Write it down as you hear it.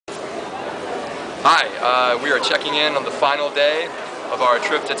Hi, we are checking in on the final day of our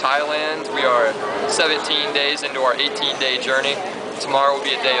trip to Thailand. We are 17 days into our 18-day journey. Tomorrow will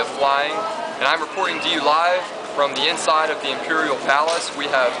be a day of flying, and I'm reporting to you live from the inside of the Imperial Palace. We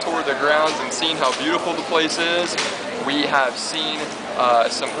have toured the grounds and seen how beautiful the place is. We have seen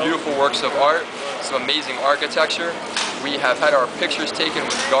some beautiful works of art, some amazing architecture. We have had our pictures taken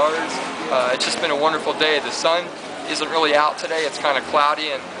with guards. It's just been a wonderful day. The sun isn't really out today. It's kind of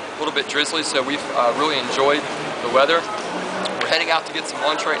cloudy and a little bit drizzly, so we've really enjoyed the weather. We're heading out to get some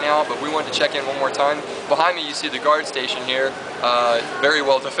lunch right now, but we wanted to check in one more time. Behind me you see the guard station here, very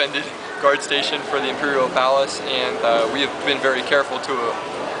well defended guard station for the Imperial Palace, and we have been very careful to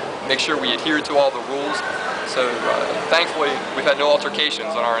make sure we adhere to all the rules. So thankfully we've had no altercations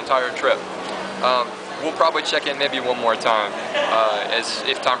on our entire trip. We'll probably check in maybe one more time,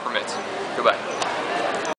 if time permits. Goodbye.